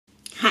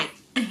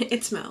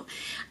It's Mo.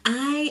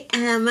 I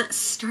am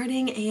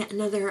starting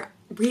another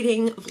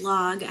reading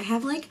vlog. I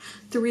have like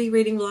 3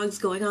 reading vlogs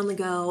going on the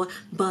go,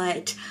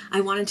 but I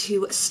wanted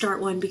to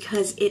start one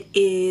because it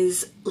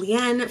is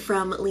Lillian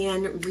from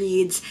Lillian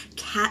Reads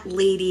Cat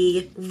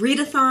Lady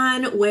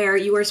Readathon, where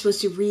you are supposed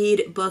to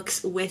read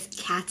books with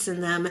cats in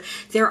them.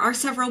 There are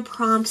several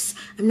prompts.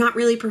 I'm not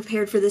really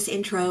prepared for this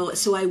intro,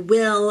 so I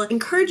will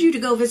encourage you to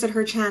go visit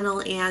her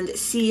channel and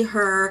see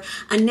her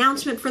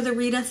announcement for the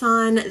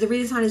readathon. The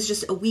readathon is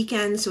just a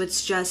weekend, so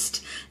it's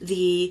just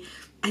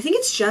I think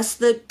it's just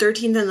the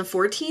 13th and the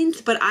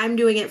 14th, but I'm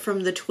doing it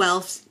from the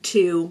 12th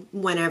to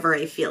whenever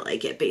I feel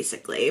like it,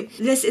 basically.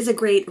 This is a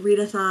great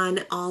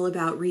readathon all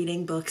about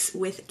reading books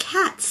with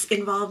cats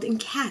involved in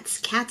cats.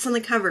 Cats on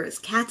the covers,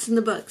 cats in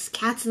the books,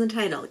 cats in the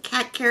title,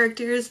 cat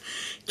characters,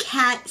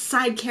 cat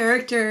side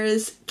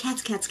characters,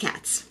 cats, cats,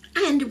 cats.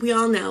 And we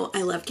all know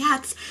I love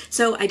cats,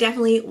 so I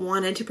definitely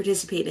wanted to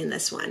participate in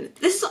this one.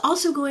 This is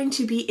also going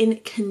to be in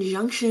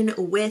conjunction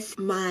with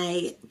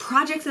my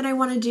project that I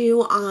want to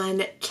do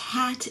on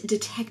cat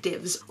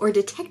detectives, or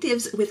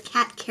detectives with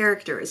cat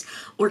characters,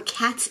 or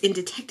cats in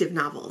detective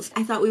novels.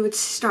 I thought we would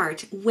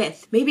start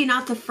with maybe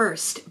not the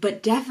first,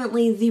 but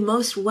definitely the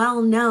most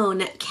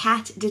well-known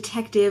cat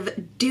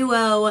detective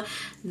duo,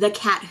 the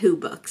Cat Who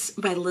books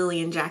by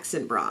Lillian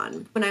Jackson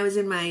Braun. When I was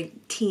in my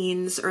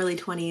teens, early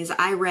 20s,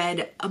 I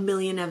read a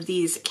million of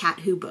these Cat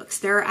Who books.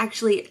 There are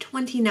actually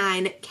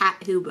 29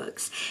 Cat Who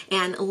books,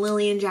 and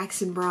Lillian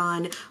Jackson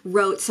Braun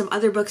wrote some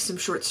other books, some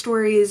short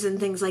stories and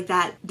things like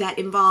that, that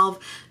involve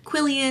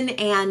Quillian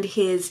and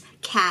his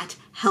cat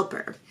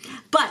helper.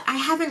 But I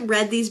haven't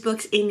read these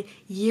books in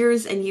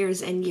years and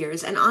years and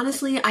years, and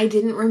honestly, I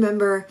didn't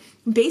remember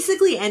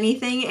basically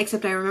anything,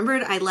 except I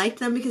remembered I liked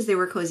them because they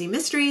were cozy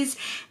mysteries,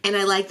 and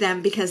I liked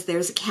them because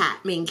there's a cat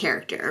main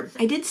character.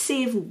 I did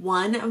save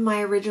one of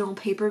my original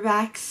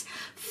paperbacks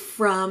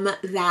from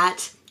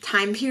that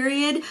time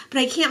period, but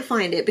I can't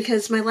find it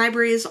because my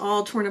library is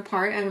all torn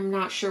apart and I'm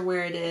not sure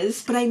where it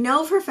is. But I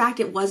know for a fact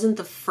it wasn't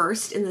the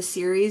first in the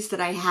series that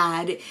I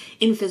had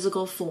in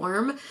physical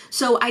form,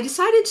 so I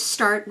decided to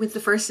start with the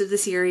first of the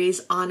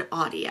series on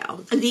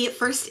audio. The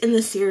first in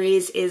the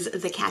series is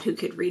The Cat Who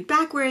Could Read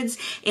Backwards,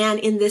 and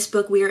in this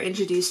book we are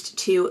introduced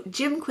to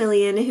Jim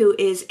Quillian, who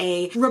is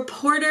a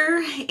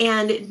reporter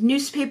and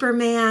newspaper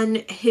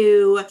man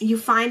who you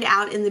find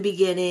out in the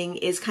beginning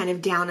is kind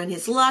of down on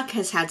his luck,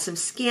 has had some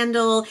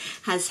scandal,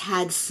 has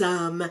had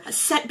some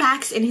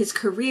setbacks in his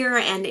career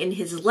and in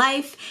his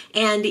life,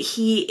 and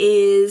he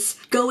is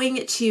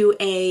going to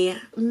a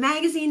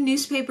magazine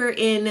newspaper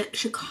in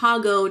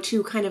Chicago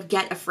to kind of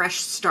get a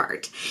fresh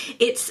start.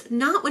 It's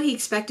not what he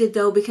expected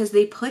though, because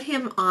they put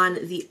him on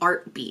the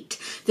art beat.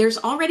 There's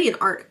already an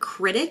art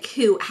critic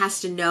who has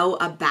to know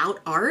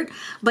about art,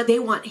 but they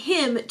want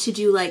him to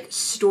do like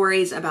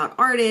stories about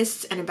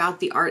artists and about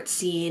the art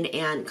scene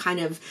and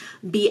kind of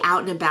be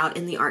out and about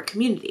in the art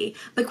community.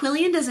 But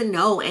Quillian doesn't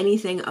know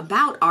anything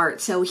about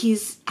art, so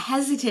he's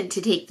hesitant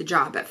to take the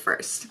job at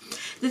first.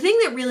 The thing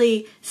that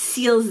really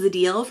seals the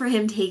deal for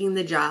him taking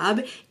the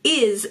job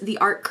is the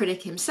art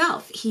critic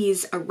himself.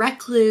 He's a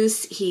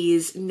recluse,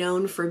 he's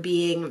known for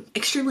being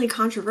extremely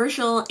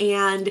controversial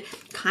and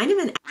kind of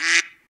an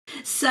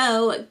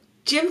so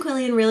Jim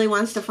Quillian really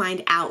wants to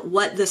find out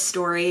what the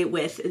story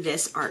with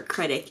this art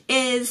critic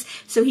is,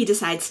 so he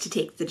decides to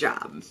take the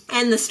job.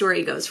 And the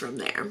story goes from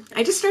there.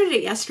 I just started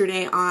it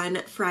yesterday on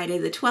Friday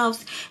the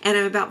 12th, and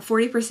I'm about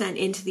 40%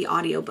 into the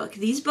audiobook.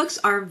 These books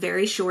are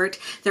very short.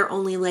 They're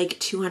only like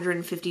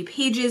 250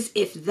 pages,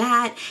 if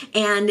that,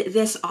 and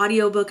this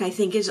audiobook I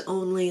think is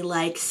only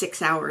like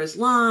 6 hours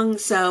long,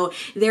 so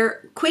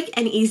they're quick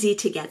and easy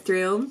to get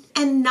through.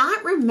 And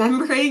not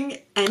remembering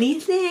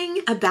anything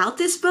about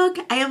this book,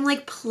 I am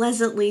like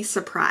pleasantly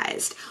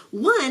surprised.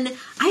 One,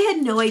 I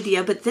had no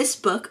idea, but this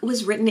book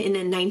was written in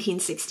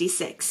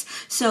 1966.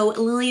 So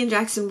Lillian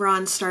Jackson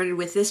Braun started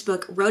with this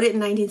book, wrote it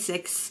in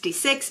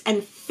 1966,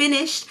 and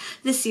finished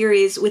the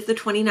series with the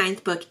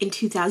 29th book in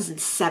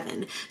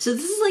 2007. So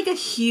this is like a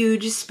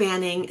huge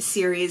spanning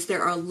series.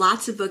 There are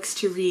lots of books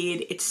to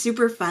read. It's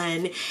super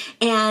fun,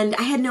 and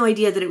I had no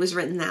idea that it was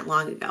written that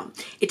long ago.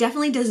 It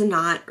definitely does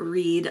not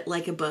read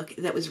like a book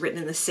that was written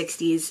in the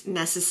 60s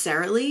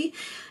necessarily.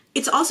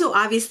 It's also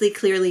obviously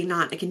clearly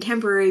not a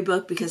contemporary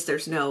book because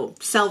there's no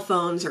cell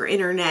phones or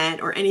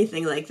internet or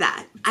anything like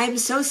that. I'm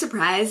so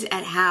surprised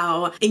at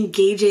how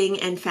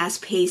engaging and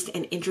fast-paced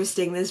and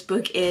interesting this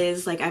book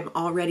is. Like, I'm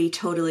already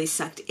totally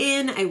sucked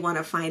in. I want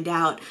to find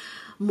out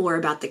more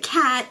about the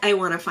cat. I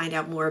want to find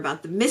out more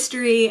about the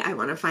mystery. I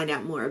want to find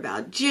out more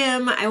about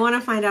Jim. I want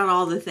to find out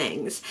all the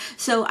things.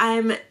 So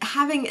I'm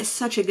having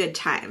such a good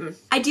time.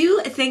 I do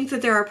think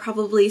that there are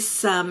probably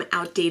some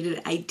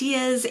outdated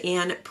ideas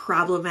and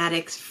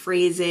problematic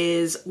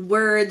phrases,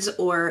 words,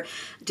 or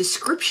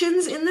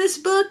descriptions in this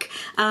book.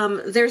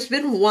 There's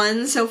been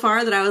one so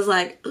far that I was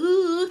like,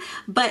 ooh,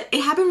 but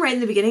it happened right in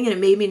the beginning and it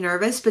made me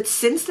nervous. But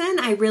since then,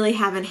 I really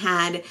haven't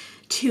had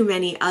too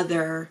many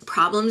other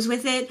problems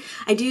with it.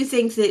 I do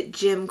think that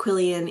Jim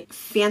Quillian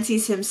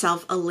fancies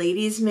himself a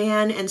ladies'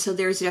 man, and so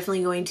there's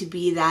definitely going to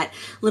be that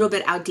little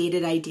bit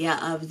outdated idea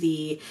of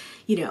the,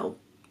 you know,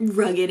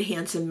 rugged,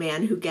 handsome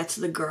man who gets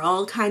the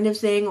girl kind of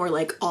thing, or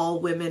like all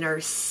women are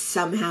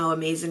somehow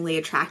amazingly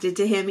attracted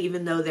to him,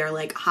 even though they're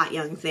like hot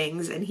young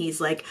things and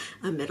he's like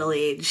a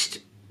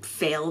middle-aged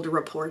failed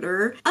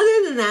reporter.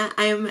 Other than that,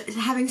 I'm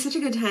having such a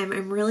good time.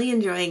 I'm really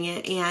enjoying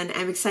it, and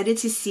I'm excited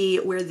to see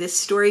where this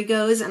story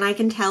goes, and I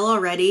can tell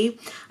already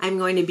I'm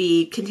going to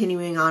be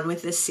continuing on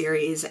with this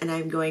series, and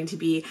I'm going to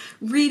be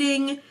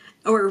reading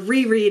or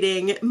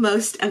rereading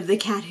most of the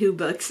Cat Who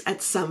books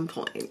at some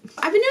point.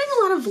 I've been doing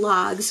a lot of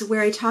vlogs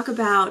where I talk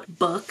about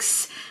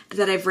books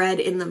that I've read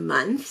in the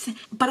month,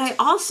 but I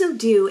also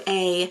do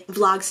a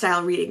vlog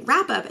style reading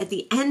wrap up at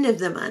the end of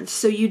the month,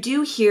 so you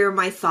do hear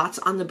my thoughts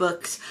on the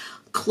books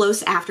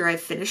close after I've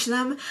finished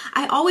them.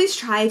 I always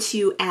try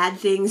to add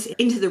things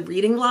into the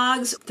reading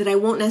vlogs that I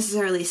won't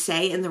necessarily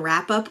say in the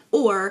wrap up,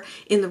 or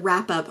in the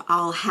wrap up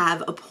I'll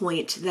have a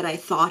point that I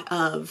thought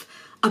of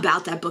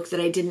about that book that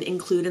I didn't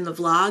include in the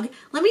vlog.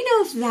 Let me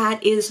know if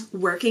that is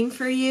working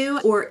for you,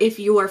 or if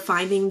you are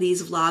finding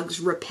these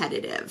vlogs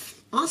repetitive.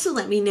 Also,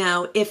 let me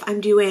know if I'm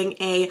doing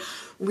a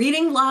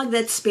reading vlog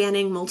that's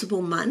spanning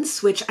multiple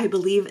months, which I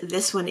believe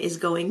this one is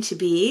going to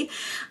be.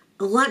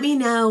 Let me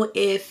know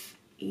if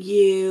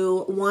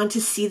you want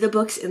to see the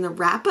books in the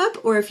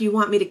wrap-up, or if you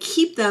want me to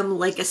keep them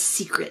like a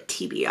secret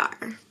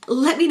TBR.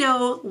 Let me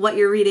know what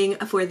you're reading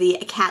for the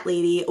Cat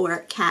Lady or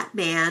Cat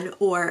Man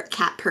or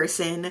Cat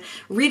Person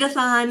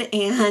readathon,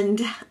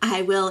 and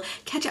I will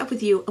catch up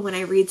with you when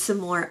I read some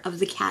more of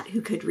The Cat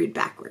Who Could Read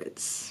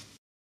Backwards.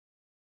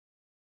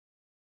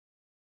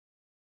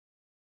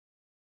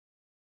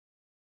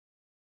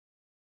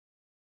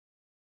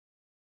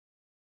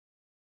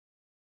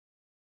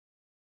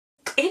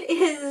 It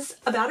is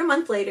about a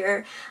month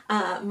later.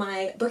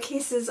 My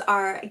bookcases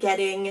are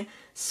getting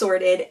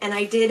sorted, and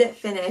I did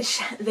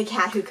finish The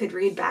Cat Who Could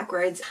Read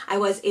Backwards. I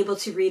was able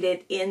to read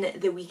it in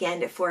the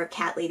weekend for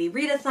Cat Lady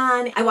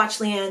Readathon. I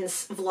watched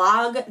Leanne's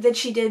vlog that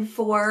she did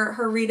for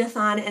her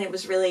readathon, and it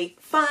was really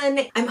fun.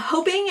 I'm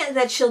hoping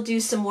that she'll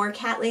do some more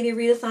Cat Lady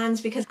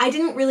Readathons, because I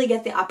didn't really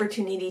get the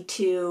opportunity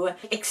to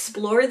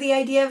explore the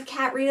idea of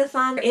Cat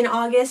Readathon in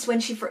August when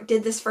she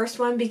did this first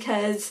one,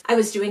 because I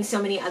was doing so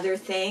many other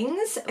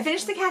things. I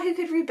finished The Cat Who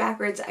Could Read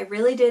Backwards. I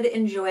really did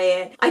enjoy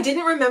it. I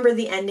didn't remember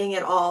the ending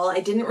at all.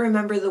 I didn't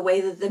remember the way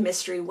that the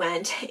mystery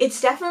went.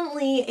 It's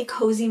definitely a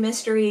cozy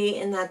mystery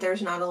in that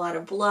there's not a lot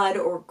of blood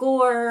or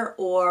gore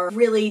or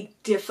really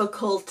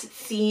difficult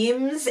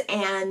themes,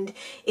 and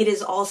it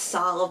is all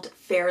solved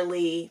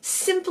fairly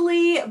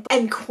simply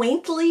and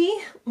quaintly,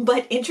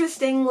 but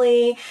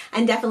interestingly,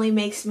 and definitely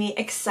makes me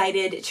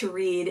excited to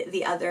read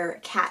the other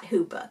Cat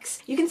Who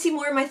books. You can see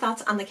more of my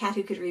thoughts on The Cat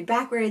Who Could Read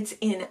Backwards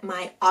in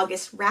my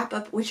August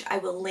wrap-up, which I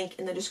will link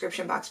in the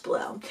description box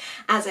below.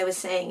 As I was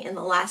saying in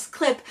the last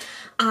clip,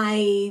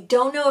 I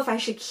don't know if I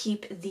should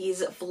keep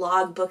these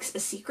vlog books a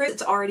secret.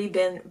 It's already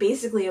been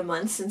basically a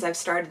month since I've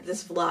started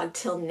this vlog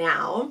till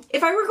now.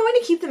 If I were going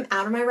to keep them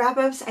out of my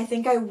wrap-ups, I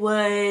think I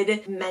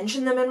would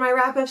mention them in my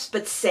wrap-ups,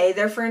 but say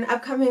they're for an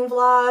upcoming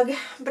vlog.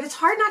 But it's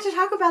hard not to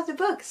talk about the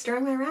books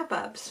during my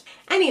wrap-ups.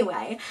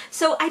 Anyway,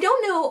 so I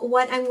don't know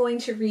what I'm going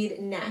to read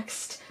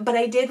next, but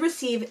I did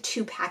receive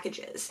 2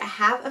 packages. I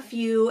have a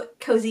few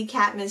cozy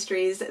cat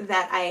mysteries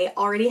that I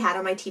already had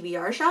on my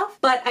TBR shelf,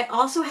 but I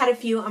also had a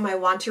few on my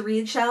want to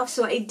read shelf,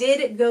 so I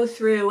did go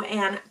through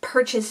and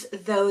purchase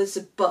those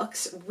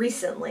books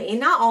recently.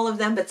 Not all of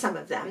them, but some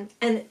of them.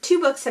 And 2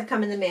 books have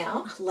come in the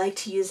mail. I like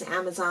to use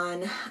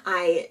Amazon.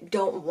 I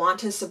don't want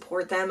to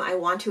support them. I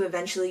want to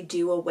eventually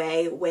do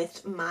away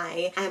with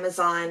my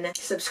Amazon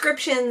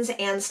subscriptions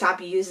and stop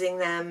using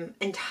them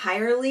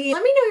entirely.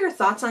 Let me know your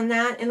thoughts on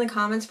that in the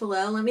comments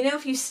below. Let me know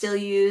if you still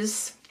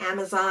use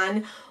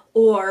Amazon,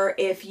 or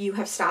if you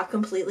have stopped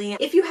completely.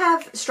 If you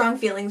have strong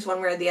feelings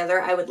one way or the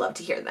other, I would love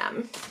to hear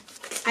them.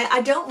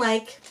 I don't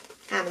like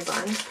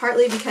Amazon,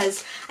 partly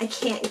because I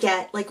can't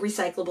get like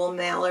recyclable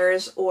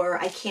mailers, or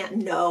I can't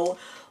know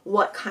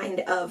what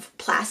kind of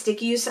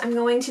plastic use I'm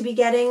going to be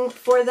getting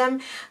for them.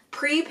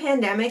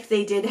 Pre-pandemic,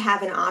 they did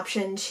have an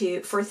option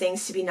for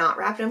things to be not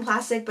wrapped in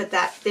plastic, but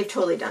they've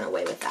totally done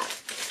away with that.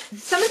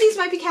 Some of these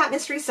might be cat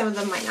mysteries, some of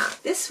them might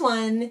not. This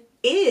one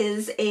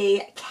is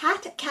a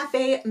cat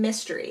cafe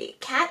mystery,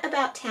 Cat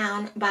About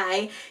Town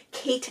by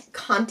Kate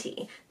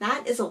Conte.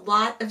 That is a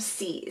lot of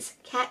C's.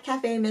 Cat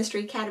cafe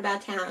mystery, Cat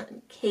About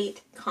Town,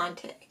 Kate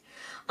Conte.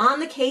 On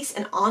the case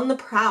and on the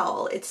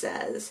prowl, it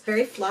says.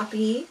 Very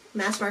floppy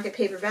mass market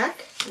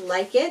paperback.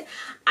 like it.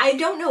 I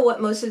don't know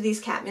what most of these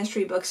cat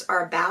mystery books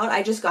are about.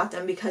 I just got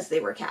them because they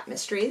were cat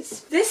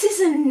mysteries. This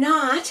is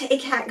not a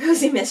cat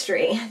cozy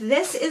mystery.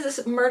 This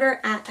is Murder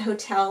at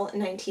Hotel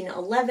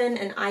 1911,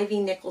 an Ivy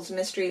Nichols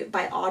mystery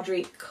by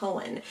Audrey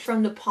Cohen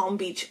from the Palm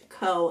Beach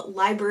Co.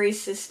 library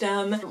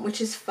system,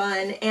 which is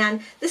fun.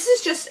 And this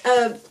is just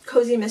a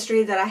cozy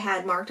mystery that I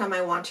had marked on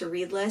my want to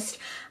read list.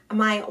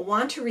 My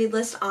want to read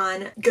list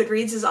on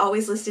Goodreads is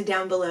always listed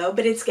down below,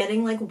 but it's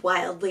getting like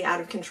wildly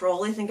out of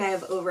control. I think I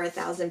have over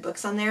 1,000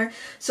 books on there.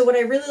 So what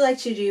I really like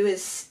to do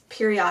is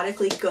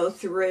periodically go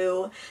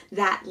through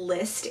that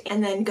list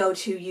and then go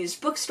to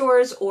used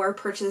bookstores or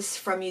purchase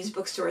from used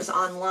bookstores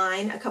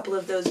online a couple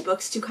of those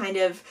books to kind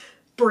of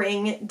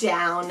bring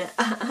down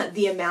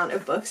the amount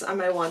of books on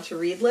my want to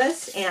read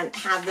list and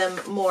have them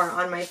more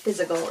on my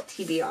physical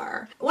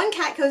TBR. One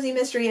cat cozy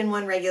mystery and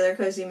one regular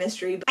cozy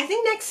mystery. I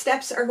think next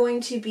steps are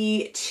going to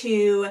be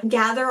to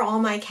gather all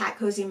my cat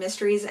cozy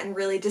mysteries and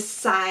really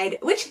decide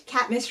which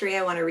cat mystery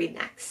I want to read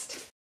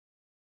next.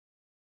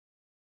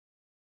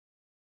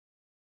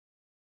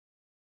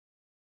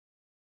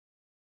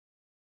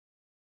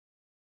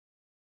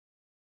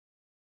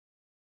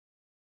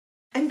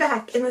 I'm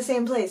back in the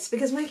same place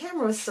because my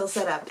camera was still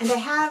set up, and I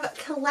have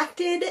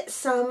collected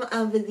some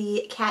of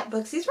the cat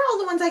books. These were all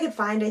the ones I could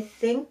find. I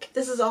think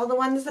this is all the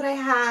ones that I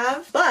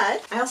have,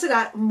 but I also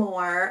got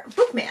more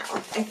book mail.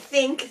 I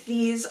think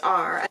these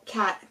are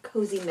cat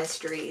cozy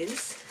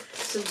mysteries.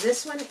 So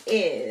this one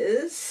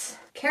is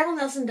Carol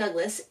Nelson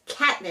Douglas,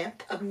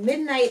 Catnip, A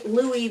Midnight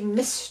Louis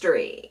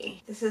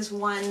Mystery. This is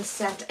one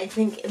set, I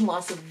think, in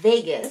Las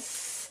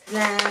Vegas.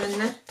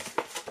 Then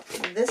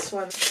this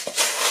one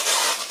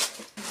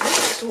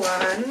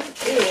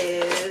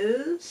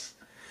is,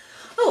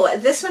 oh,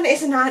 this one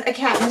is not a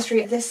cat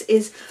mystery. This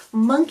is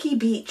Monkey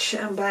Beach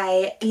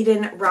by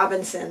Eden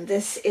Robinson.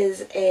 This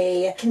is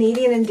a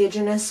Canadian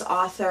Indigenous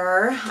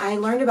author. I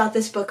learned about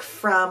this book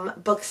from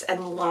Books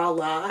and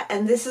Lala,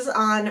 and this is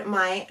on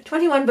my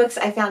 21 books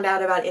I found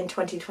out about in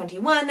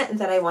 2021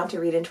 that I want to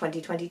read in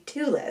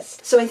 2022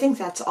 list. So I think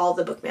that's all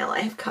the book mail I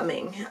have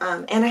coming.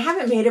 And I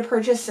haven't made a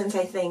purchase since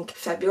I think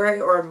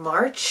February or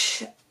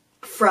March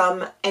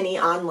from any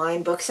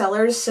online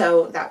booksellers,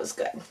 so that was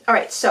good. All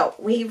right, so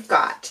we've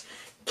got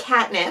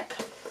Catnip,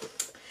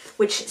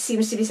 which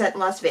seems to be set in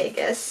Las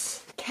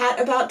Vegas. Cat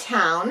About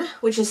Town,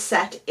 which is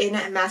set in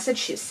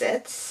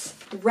Massachusetts.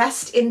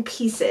 Rest in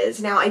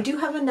Pieces. Now, I do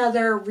have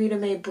another Rita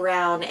Mae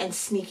Brown and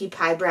Sneaky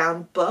Pie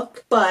Brown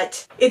book,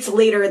 but it's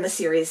later in the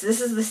series. This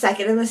is the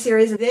second in the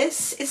series.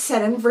 This is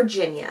set in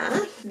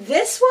Virginia.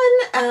 This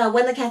one,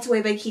 When the Cat's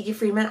Away by Kiki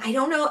Friedman, I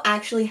don't know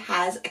actually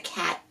has a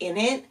cat in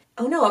it.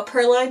 Oh no, A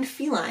Purloined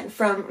Feline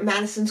from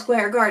Madison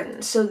Square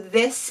Garden. So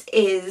this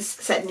is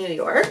set in New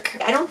York.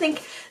 I don't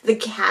think the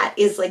cat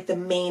is like the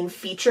main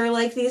feature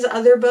like these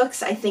other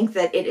books. I think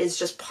that it is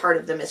just part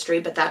of the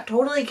mystery, but that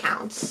totally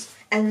counts.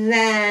 And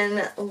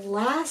then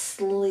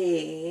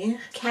lastly,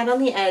 Cat on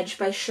the Edge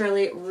by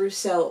Shirley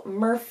Russo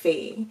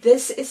Murphy.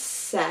 This is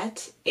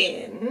set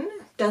in,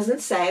 doesn't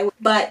say,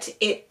 but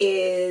it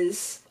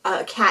is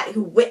a cat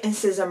who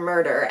witnesses a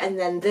murder, and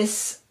then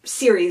this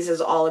series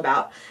is all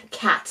about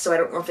cats, so I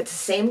don't know if it's the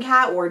same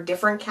cat or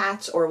different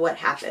cats or what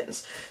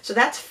happens. So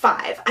that's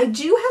 5. I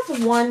do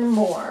have one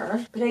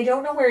more, but I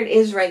don't know where it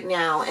is right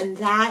now, and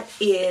that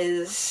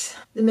is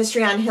The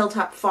Mystery on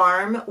Hilltop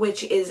Farm,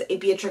 which is a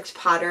Beatrix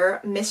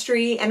Potter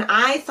mystery, and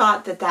I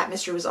thought that that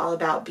mystery was all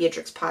about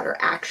Beatrix Potter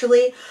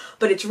actually,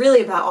 but it's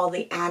really about all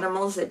the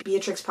animals that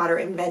Beatrix Potter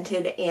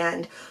invented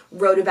and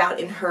wrote about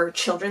in her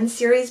children's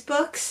series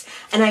books,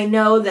 and I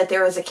know that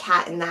there is a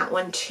cat in that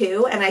one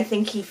too, and I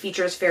think he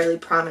features fairly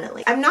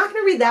prominently. I'm not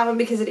going to read that one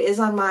because it is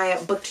on my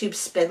BookTube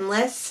spin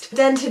list.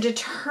 Then to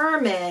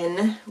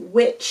determine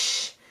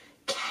which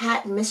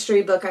cat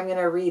mystery book I'm going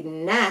to read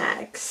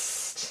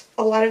next,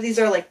 a lot of these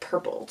are like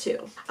purple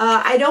too.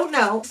 I don't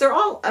know. They're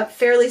all a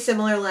fairly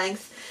similar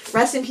length.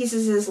 Rest in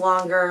Pieces is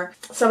longer.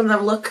 Some of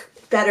them look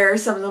better,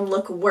 some of them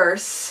look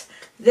worse.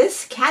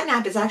 This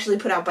Catnap is actually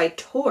put out by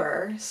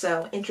Tor,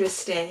 so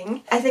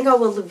interesting. I think I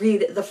will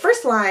read the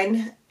first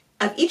line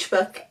of each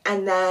book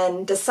and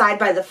then decide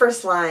by the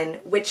first line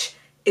which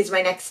is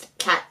my next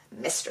cat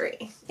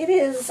mystery. It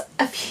is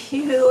a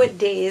few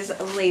days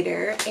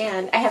later,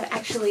 and I have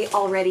actually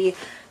already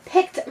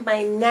picked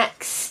my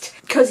next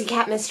cozy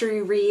cat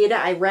mystery read.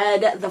 I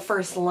read the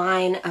first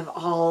line of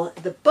all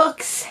the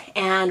books,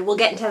 and we'll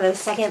get into that in a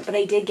second, but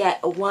I did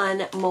get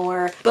one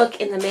more book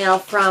in the mail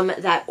from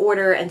that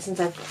order, and since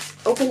I've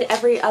opened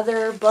every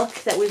other book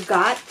that we've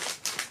got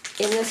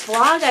in this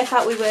vlog, I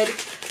thought we would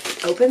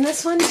open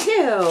this one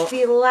too.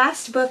 The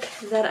last book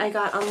that I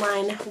got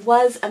online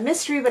was a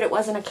mystery, but it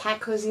wasn't a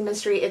cat cozy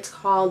mystery. It's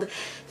called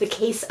The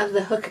Case of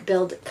the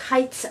Hook-Billed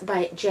Kites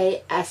by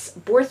J.S.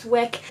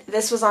 Borthwick.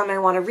 This was on my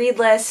want to read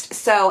list,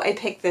 so I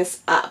picked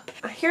this up.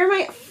 Here are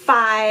my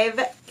 5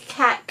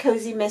 cat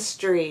cozy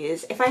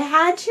mysteries. If I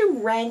had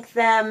to rank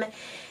them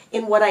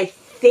in what I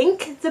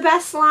think the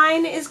best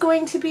line is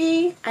going to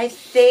be, I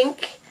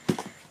think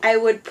I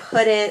would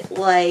put it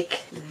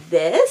like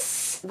this.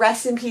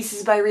 Rest in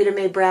Pieces by Rita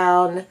Mae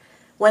Brown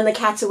When the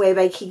Cat's Away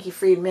by Kiki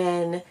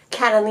Friedman,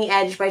 Cat on the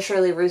Edge by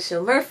Shirley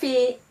Russo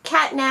Murphy,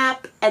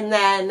 Catnap, and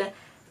then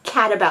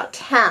Cat About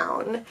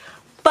Town.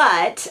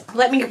 But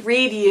let me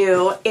read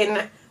you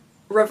in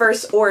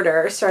reverse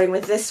order, starting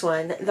with this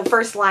one, the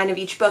first line of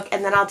each book,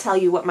 and then I'll tell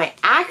you what my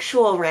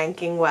actual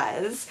ranking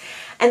was,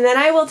 and then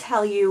I will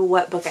tell you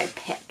what book I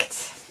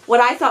picked. What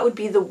I thought would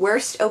be the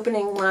worst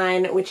opening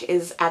line, which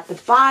is at the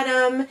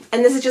bottom,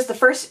 and this is just the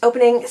first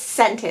opening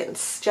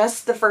sentence,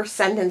 just the first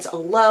sentence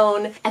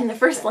alone, and the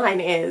first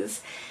line is,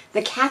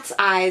 "The cat's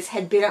eyes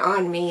had been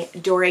on me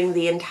during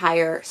the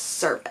entire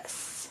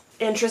service."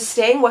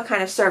 Interesting. What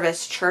kind of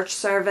service? Church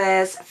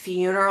service,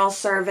 funeral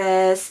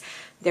service,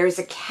 there's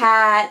a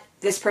cat,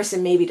 this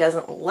person maybe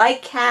doesn't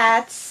like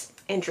cats.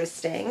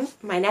 Interesting.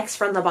 My next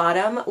from the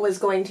bottom was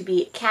going to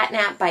be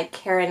Catnap by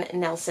Karen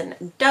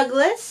Nelson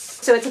Douglas.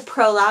 So it's a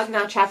prologue,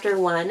 not chapter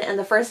 1, and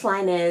the first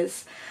line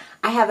is,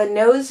 "I have a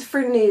nose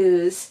for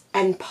news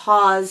and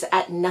pause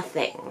at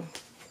nothing."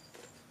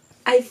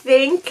 I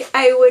think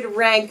I would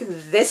rank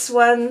this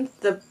one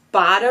the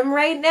bottom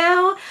right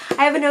now.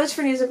 I have a nose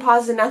for news and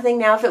pause at nothing.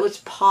 Now if it was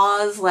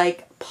pause,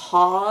 like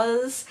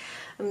pause,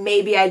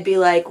 maybe I'd be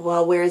like,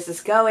 well, where is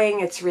this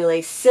going? It's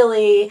really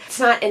silly. It's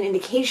not an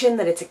indication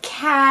that it's a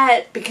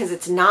cat because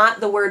it's not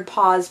the word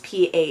pause,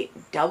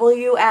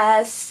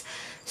 P-A-W-S.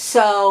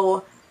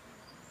 So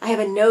I have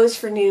a nose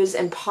for news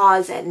and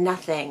pause at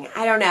nothing.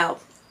 I don't know.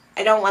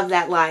 I don't love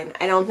that line.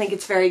 I don't think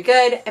it's very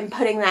good. I'm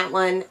putting that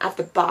one at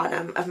the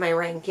bottom of my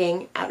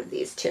ranking out of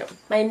these two.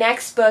 My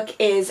next book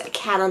is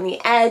Cat on the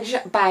Edge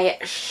by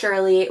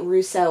Shirley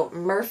Russo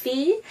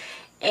Murphy.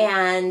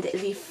 And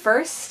the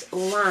first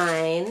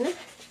line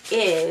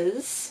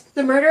is,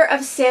 "The murder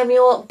of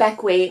Samuel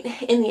Beckwith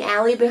in the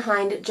alley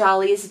behind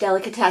Jolly's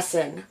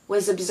Delicatessen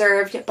was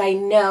observed by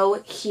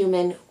no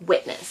human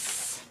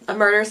witness." A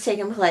murder's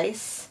taken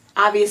place.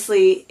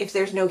 Obviously, if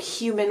there's no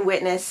human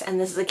witness, and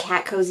this is a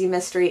cat cozy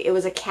mystery, it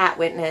was a cat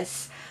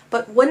witness.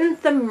 But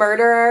wouldn't the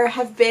murderer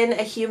have been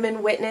a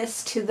human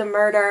witness to the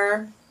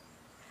murder?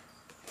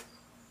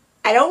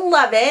 I don't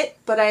love it,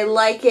 but I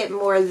like it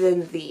more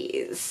than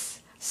these.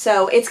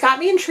 So it's got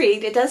me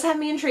intrigued. It does have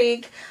me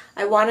intrigued.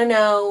 I want to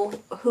know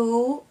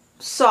who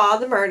saw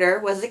the murder.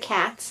 Was it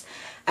cats?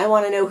 I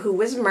want to know who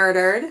was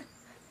murdered.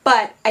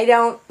 But I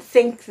don't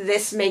think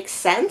this makes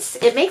sense.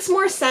 It makes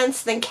more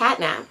sense than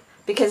Catnap,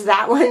 because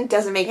that one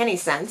doesn't make any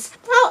sense.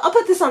 Well, I'll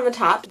put this on the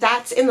top.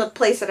 That's in the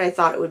place that I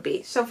thought it would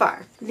be so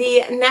far.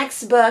 The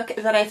next book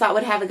that I thought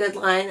would have a good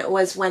line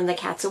was When the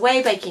Cat's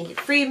Away by Kiki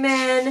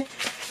Friedman.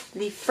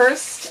 The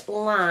first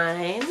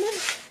line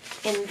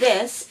in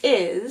this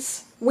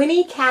is,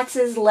 "Winnie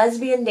Katz's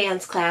lesbian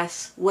dance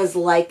class was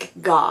like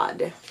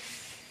God."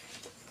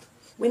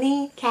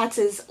 Winnie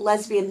Katz's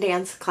lesbian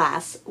dance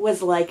class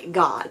was like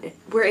God.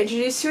 We're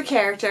introduced to a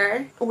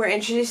character. We're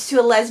introduced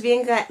to a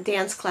lesbian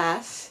dance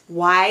class.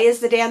 Why is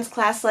the dance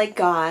class like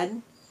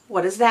God?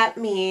 What does that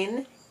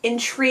mean?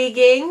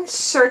 Intriguing,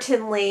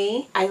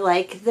 certainly. I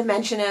like the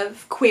mention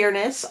of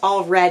queerness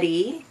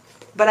already,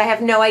 but I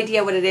have no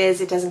idea what it is.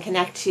 It doesn't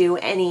connect to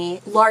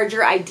any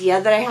larger idea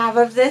that I have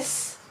of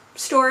this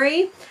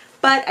story,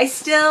 but I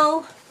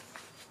still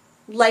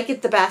like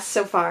it the best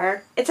so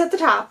far. It's at the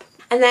top.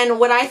 And then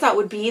what I thought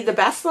would be the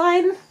best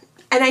line,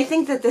 and I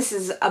think that this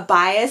is a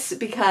bias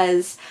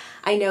because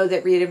I know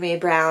that Rita Mae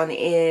Brown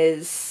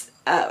is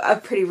a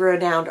pretty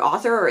renowned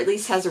author, or at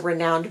least has a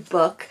renowned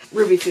book,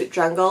 Ruby Fruit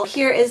Jungle.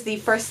 Here is the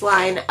first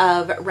line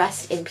of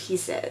Rest in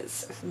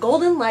Pieces.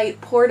 "Golden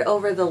light poured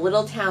over the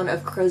little town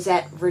of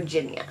Crozet,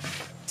 Virginia."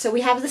 So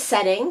we have the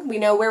setting. We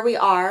know where we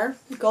are.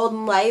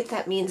 Golden light,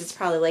 that means it's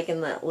probably like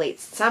in the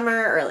late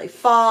summer, early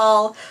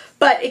fall.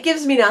 But it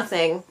gives me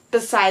nothing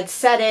besides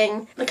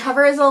setting. The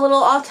cover is a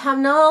little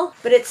autumnal,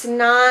 but it's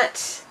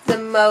not the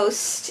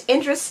most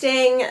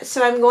interesting,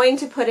 so I'm going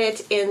to put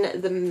it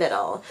in the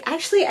middle.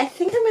 Actually, I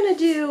think I'm going to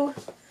do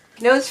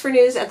Nose for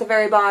News at the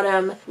very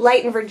bottom,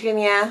 Light in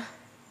Virginia,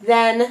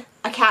 then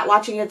a cat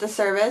watching at the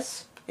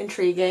service,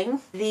 intriguing,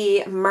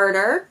 the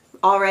murder,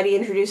 already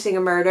introducing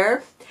a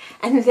murder,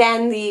 and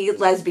then the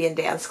lesbian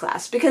dance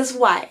class. Because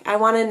why? I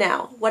want to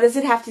know. What does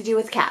it have to do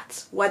with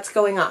cats? What's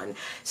going on?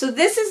 So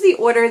this is the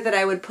order that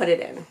I would put it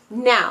in.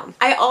 Now,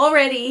 I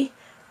already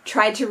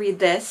tried to read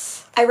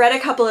this. I read a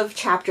couple of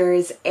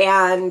chapters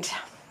and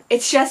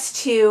it's just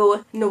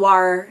too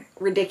noir,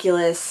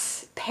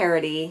 ridiculous,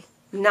 parody.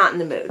 Not in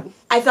the mood.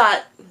 I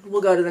thought,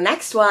 we'll go to the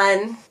next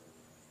one.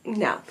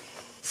 No.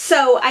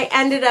 So I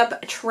ended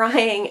up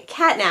trying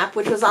Catnap,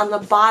 which was on the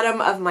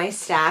bottom of my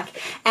stack,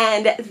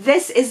 and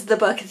this is the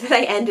book that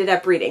I ended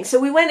up reading. So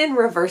we went in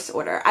reverse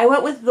order. I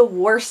went with the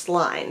worst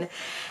line,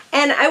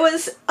 And I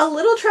was a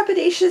little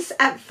trepidatious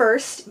at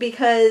first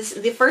because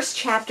the first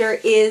chapter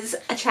is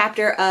a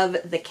chapter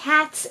of the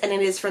cats, and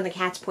it is from the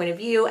cat's point of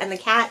view, and the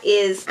cat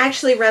is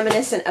actually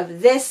reminiscent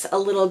of this, a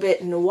little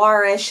bit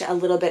noirish, a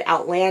little bit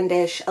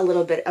outlandish, a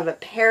little bit of a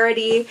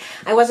parody.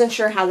 I wasn't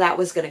sure how that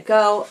was going to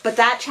go, but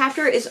that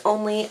chapter is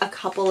only a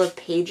couple of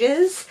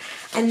pages,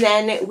 and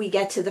then we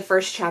get to the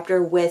first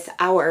chapter with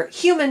our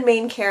human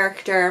main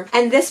character,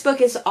 and this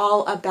book is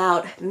all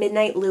about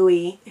Midnight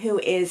Louie, who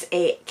is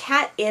a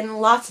cat in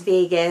Las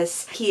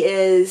Vegas. He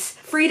is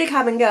free to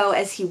come and go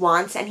as he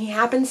wants, and he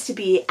happens to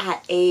be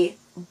at a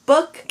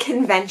book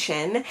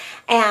convention,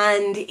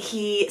 and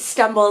he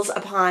stumbles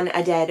upon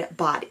a dead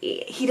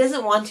body. He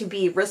doesn't want to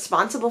be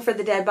responsible for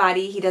the dead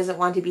body. He doesn't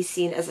want to be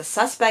seen as a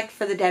suspect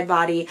for the dead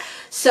body.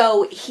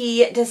 So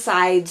he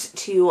decides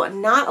to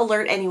not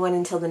alert anyone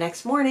until the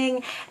next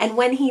morning. And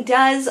when he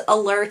does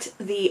alert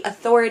the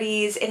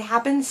authorities, it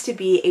happens to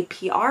be a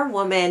PR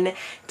woman,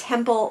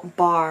 Temple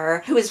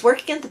Barr, who is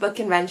working at the book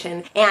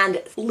convention,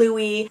 and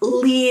Louis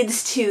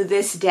leads to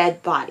this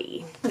dead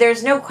body.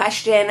 There's no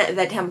question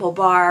that Temple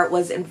Barr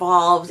was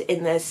involved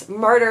in this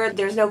murder.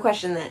 There's no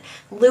question that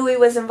Louis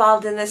was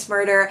involved in this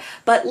murder,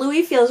 but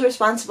Louis feels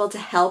responsible to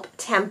help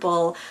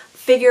Temple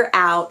figure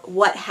out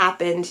what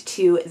happened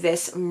to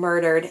this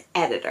murdered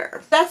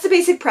editor. That's the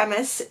basic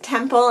premise.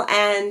 Temple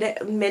and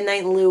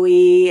Midnight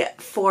Louie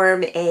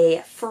form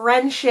a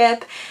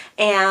friendship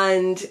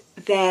and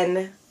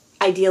then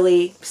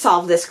ideally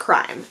solve this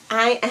crime.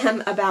 I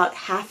am about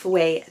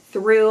halfway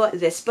through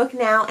this book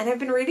now, and I've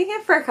been reading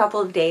it for a couple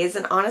of days,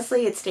 and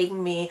honestly it's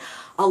taking me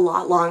a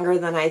lot longer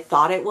than I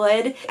thought it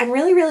would. I'm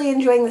really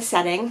enjoying the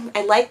setting.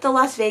 I like the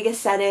Las Vegas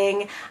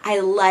setting. I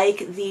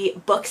like the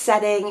book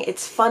setting.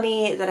 It's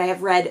funny that I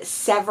have read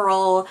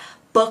several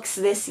books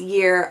this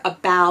year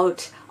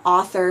about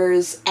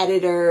authors,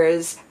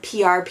 editors,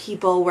 PR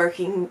people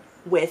working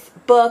with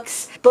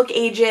books, book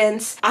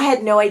agents. I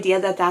had no idea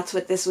that that's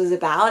what this was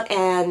about,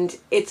 and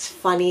it's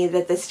funny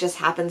that this just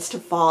happens to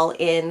fall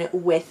in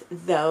with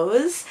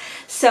those.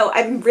 So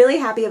I'm really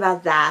happy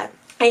about that.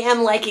 I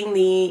am liking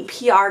the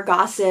PR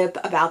gossip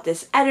about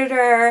this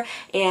editor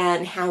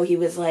and how he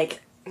was like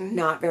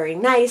not very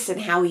nice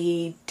and how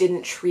he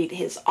didn't treat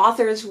his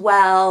authors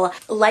well.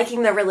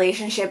 Liking the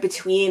relationship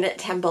between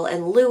Temple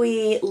and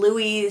Louis.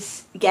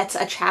 Louis gets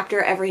a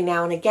chapter every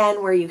now and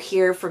again where you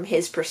hear from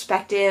his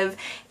perspective,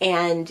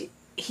 and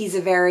he's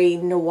a very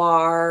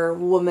noir,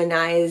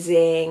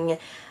 womanizing,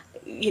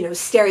 you know,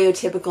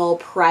 stereotypical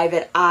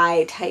private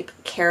eye type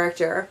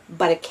character,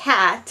 but a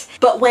cat.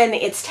 But when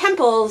it's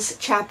Temple's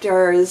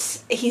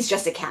chapters, he's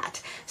just a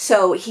cat.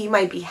 So he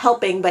might be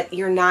helping, but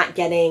you're not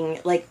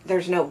getting, like,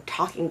 there's no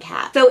talking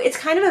cat. So it's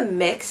kind of a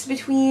mix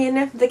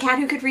between The Cat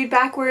Who Could Read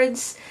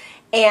Backwards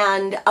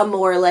and a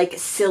more like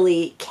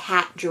silly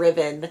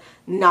cat-driven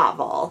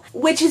novel,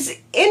 which is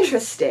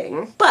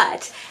interesting.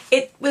 But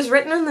it was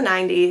written in the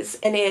 90s,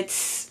 and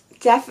it's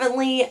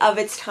definitely of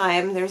its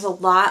time. There's a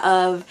lot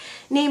of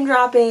name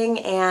dropping,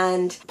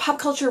 and pop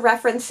culture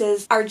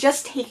references are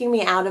just taking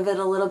me out of it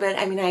a little bit.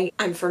 I mean,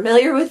 I'm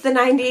familiar with the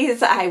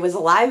 90s. I was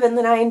alive in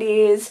the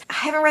 90s. I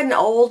haven't read an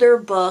older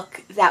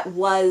book that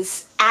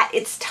was at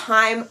its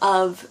time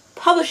of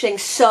publishing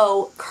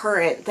so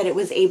current that it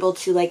was able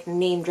to like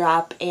name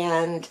drop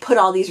and put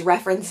all these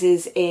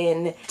references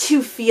in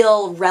to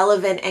feel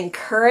relevant and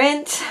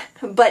current.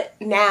 But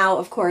now,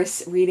 of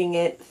course, reading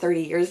it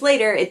 30 years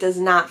later, it does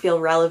not feel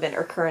relevant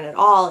or current at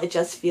all. It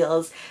just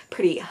feels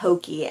pretty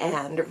hokey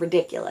and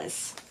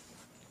ridiculous.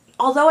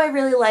 Although I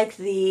really like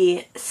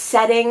the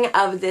setting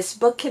of this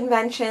book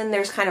convention,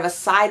 there's kind of a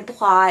side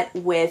plot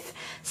with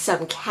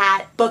some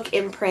cat book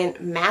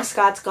imprint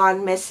mascots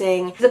gone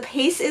missing. The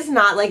pace is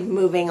not like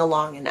moving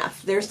along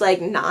enough. There's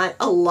like not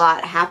a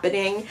lot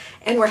happening,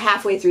 and we're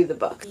halfway through the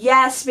book.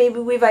 Yes, maybe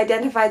we've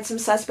identified some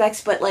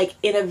suspects, but like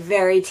in a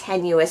very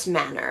tenuous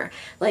manner.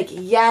 Like,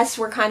 yes,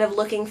 we're kind of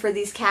looking for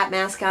these cat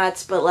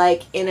mascots, but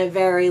like in a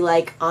very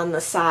like on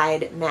the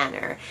side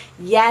manner.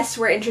 Yes,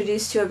 we're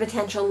introduced to a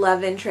potential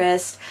love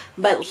interest,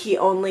 but he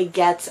only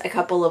gets a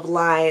couple of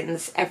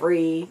lines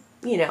every,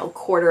 you know,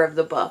 quarter of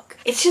the book.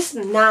 It's just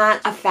not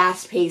a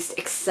fast-paced,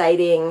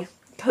 exciting,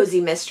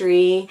 cozy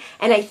mystery.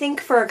 And I think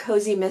for a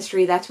cozy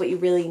mystery, that's what you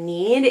really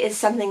need, is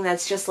something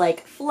that's just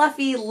like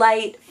fluffy,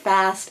 light,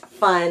 fast,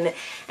 fun.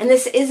 And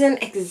this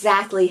isn't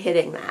exactly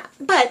hitting that.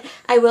 But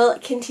I will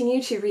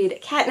continue to read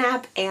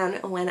Catnap,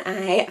 and when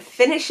I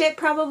finish it,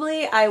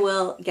 probably, I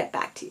will get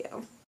back to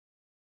you.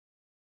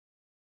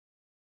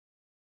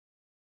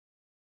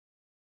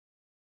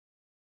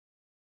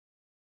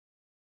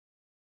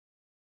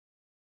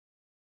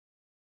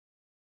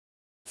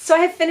 So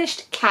I have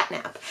finished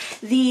Catnap,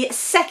 the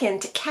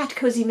second cat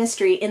cozy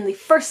mystery in the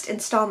first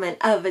installment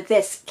of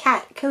this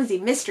cat cozy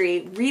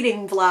mystery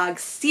reading vlog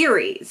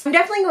series. I'm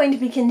definitely going to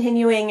be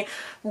continuing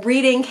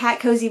reading cat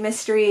cozy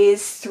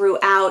mysteries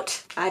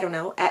throughout, I don't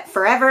know,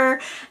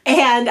 forever,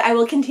 and I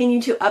will continue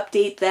to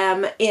update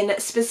them in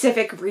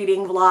specific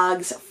reading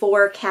vlogs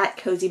for cat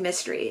cozy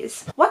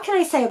mysteries. What can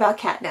I say about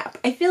Catnap?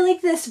 I feel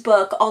like this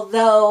book,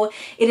 although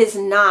it is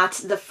not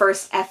the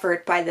first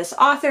effort by this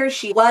author,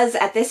 she was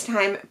at this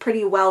time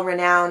pretty well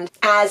renowned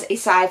as a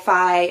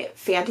sci-fi,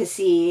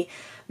 fantasy,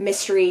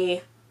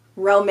 mystery,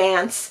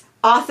 romance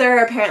author.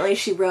 Apparently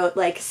she wrote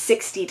like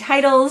 60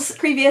 titles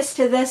previous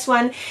to this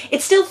one.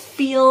 It still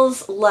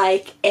feels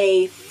like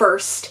a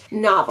first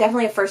novel,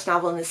 definitely a first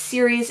novel in this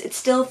series. It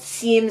still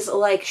seems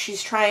like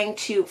she's trying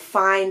to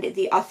find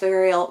the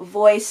authorial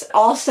voice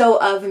also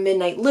of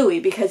Midnight Louis,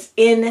 because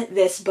in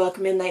this book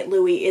Midnight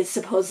Louis is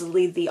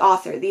supposedly the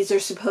author. These are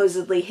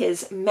supposedly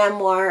his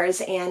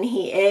memoirs, and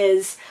he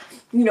is,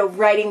 you know,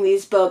 writing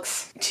these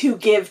books to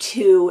give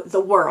to the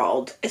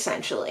world,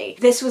 essentially.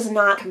 This was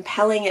not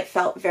compelling. It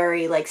felt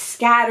very like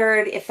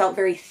scattered. It felt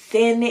very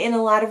thin in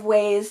a lot of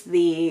ways.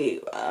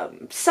 The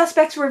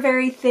suspects were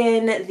very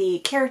thin. The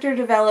character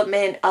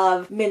development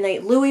of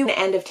Midnight Louis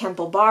and of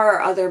Temple Bar,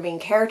 our other main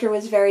character,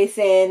 was very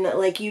thin.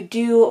 Like, you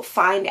do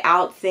find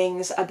out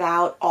things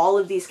about all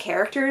of these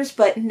characters,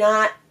 but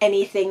not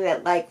anything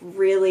that like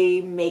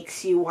really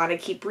makes you want to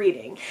keep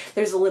reading.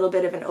 There's a little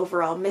bit of an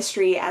overall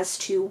mystery as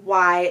to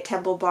why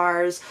Temple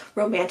Bar's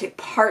romantic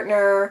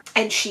partner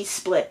and she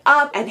split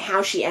up and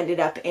how she ended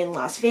up in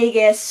Las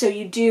Vegas. So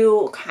you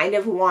do kind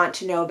of want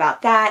to know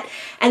about that.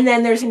 And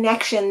then there's a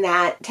connection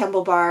that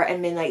Temple Bar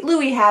and Midnight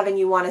Louis have, and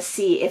you want to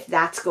see if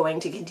that's going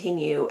to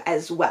continue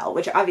as well,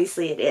 which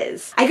obviously it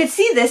is. I could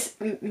see this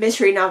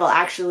mystery novel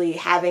actually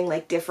having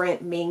like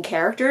different main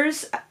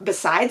characters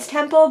besides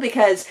Temple,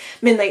 because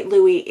Midnight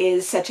Louis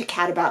is such a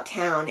cat about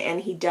town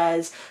and he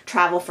does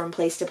travel from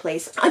place to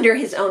place under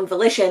his own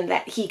volition,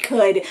 that he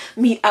could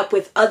meet up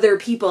with other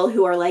people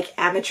who are like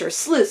amateur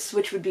sleuths,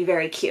 which would be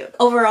very cute.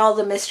 Overall,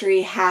 the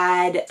mystery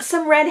had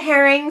some red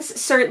herrings,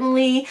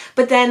 certainly,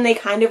 but then they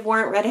kind of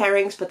weren't red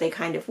herrings, but they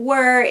kind of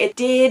were. It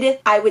did,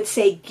 I would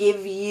say,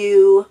 give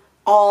you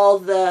all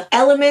the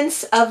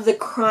elements of the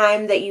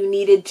crime that you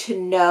needed to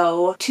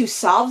know to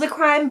solve the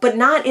crime, but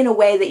not in a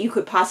way that you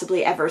could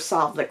possibly ever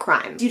solve the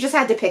crime. You just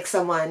had to pick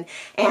someone,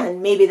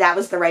 and maybe that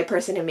was the right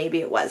person and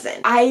maybe it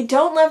wasn't. I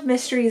don't love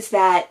mysteries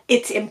that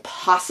it's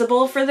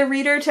impossible for the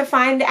reader to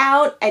find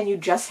out and you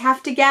just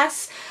have to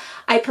guess.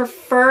 I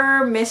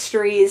prefer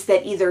mysteries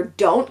that either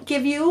don't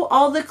give you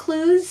all the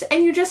clues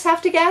and you just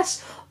have to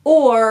guess,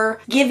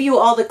 or give you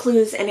all the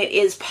clues and it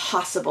is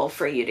possible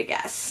for you to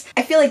guess.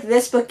 I feel like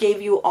this book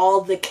gave you all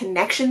the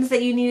connections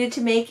that you needed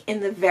to make in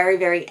the very,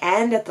 very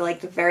end, at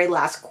the very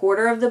last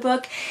quarter of the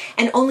book,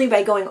 and only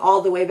by going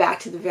all the way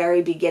back to the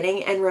very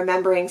beginning and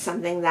remembering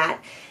something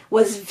that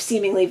was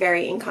seemingly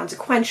very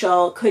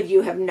inconsequential could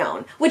you have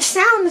known. Which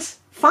sounds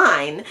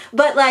fine,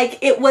 but like,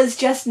 it was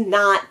just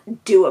not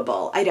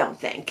doable, I don't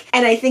think.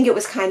 And I think it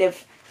was kind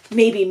of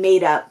maybe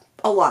made up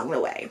along the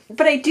way.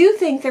 But I do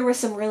think there were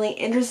some really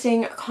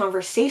interesting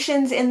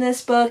conversations in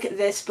this book.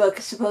 This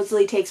book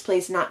supposedly takes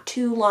place not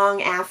too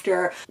long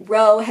after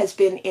Roe has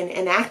been in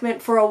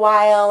enactment for a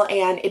while,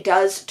 and it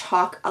does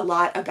talk a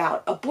lot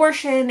about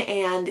abortion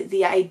and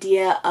the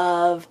idea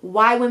of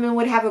why women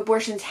would have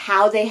abortions,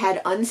 how they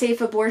had unsafe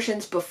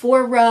abortions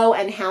before Roe,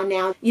 and how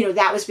now, you know,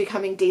 that was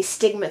becoming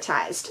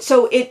destigmatized.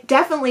 So it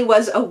definitely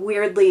was a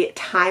weirdly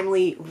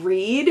timely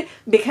read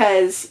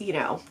because, you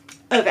know,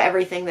 of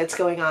everything that's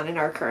going on in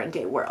our current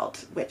day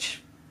world, which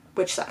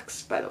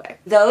sucks, by the way.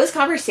 Those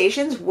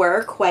conversations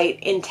were quite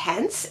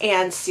intense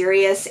and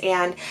serious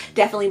and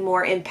definitely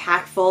more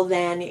impactful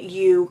than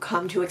you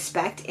come to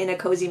expect in a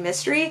cozy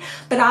mystery,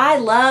 but I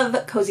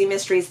love cozy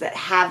mysteries that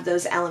have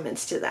those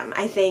elements to them.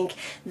 I think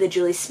the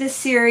Julie Smith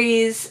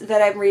series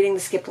that I'm reading, the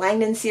Skip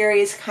Langdon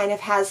series, kind of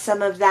has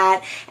some of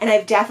that, and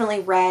I've definitely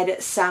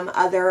read some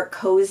other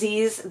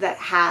cozies that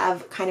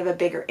have kind of a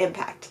bigger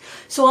impact.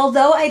 So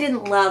although I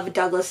didn't love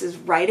Douglas's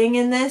writing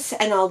in this,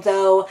 and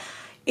although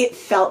it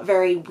felt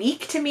very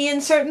weak to me in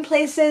certain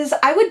places,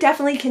 I would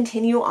definitely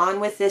continue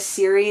on with this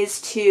series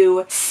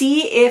to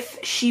see if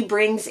she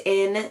brings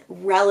in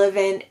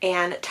relevant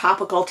and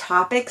topical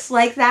topics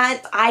like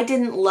that. I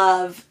didn't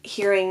love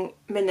hearing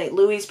Midnight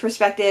Louis'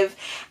 perspective,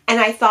 and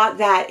I thought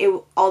that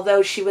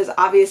although she was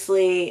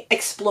obviously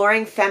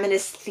exploring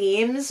feminist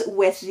themes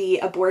with the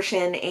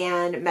abortion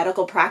and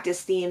medical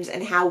practice themes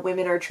and how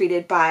women are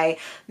treated by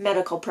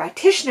medical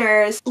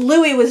practitioners,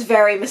 Louis was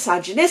very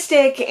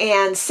misogynistic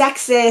and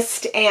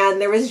sexist, and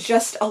there was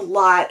just a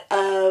lot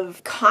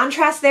of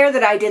contrast there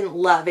that I didn't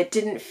love. It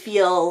didn't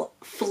feel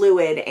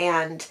fluid,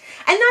 and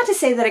not to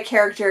say that a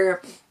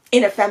character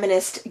in a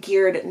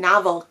feminist-geared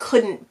novel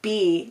couldn't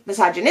be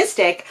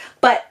misogynistic,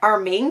 but our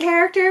main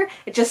character,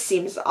 it just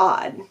seems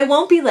odd. I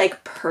won't be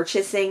like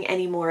purchasing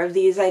any more of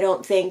these, I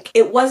don't think.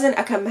 It wasn't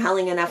a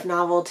compelling enough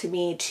novel to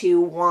me to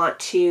want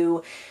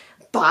to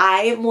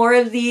buy more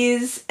of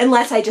these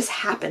unless I just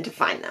happen to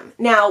find them.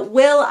 Now,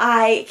 will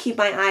I keep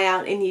my eye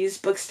out in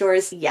used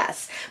bookstores?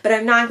 Yes, but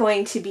I'm not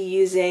going to be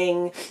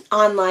using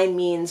online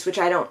means, which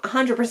I don't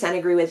 100%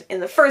 agree with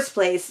in the first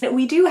place.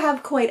 We do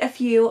have quite a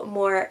few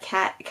more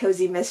cat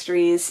cozy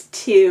mysteries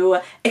to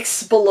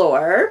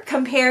explore.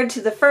 Compared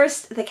to the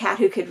first, The Cat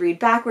Who Could Read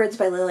Backwards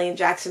by Lillian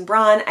Jackson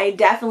Braun, I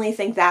definitely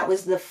think that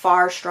was the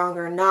far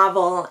stronger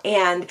novel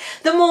and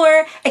the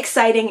more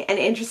exciting and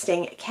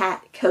interesting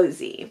cat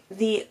cozy.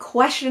 The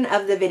question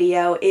of the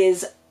video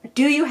is,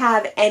 do you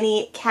have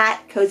any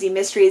cat cozy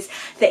mysteries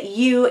that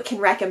you can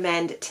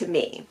recommend to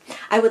me?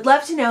 I would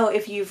love to know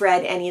if you've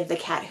read any of the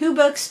Cat Who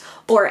books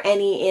or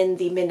any in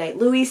the Midnight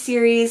Louie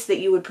series that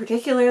you would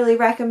particularly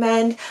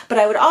recommend, but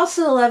I would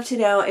also love to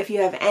know if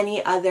you have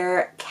any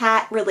other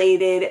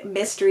cat-related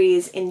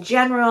mysteries in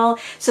general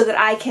so that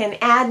I can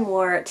add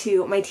more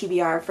to my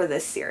TBR for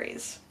this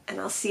series. And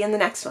I'll see you in the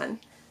next one.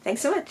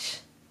 Thanks so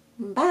much.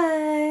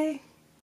 Bye!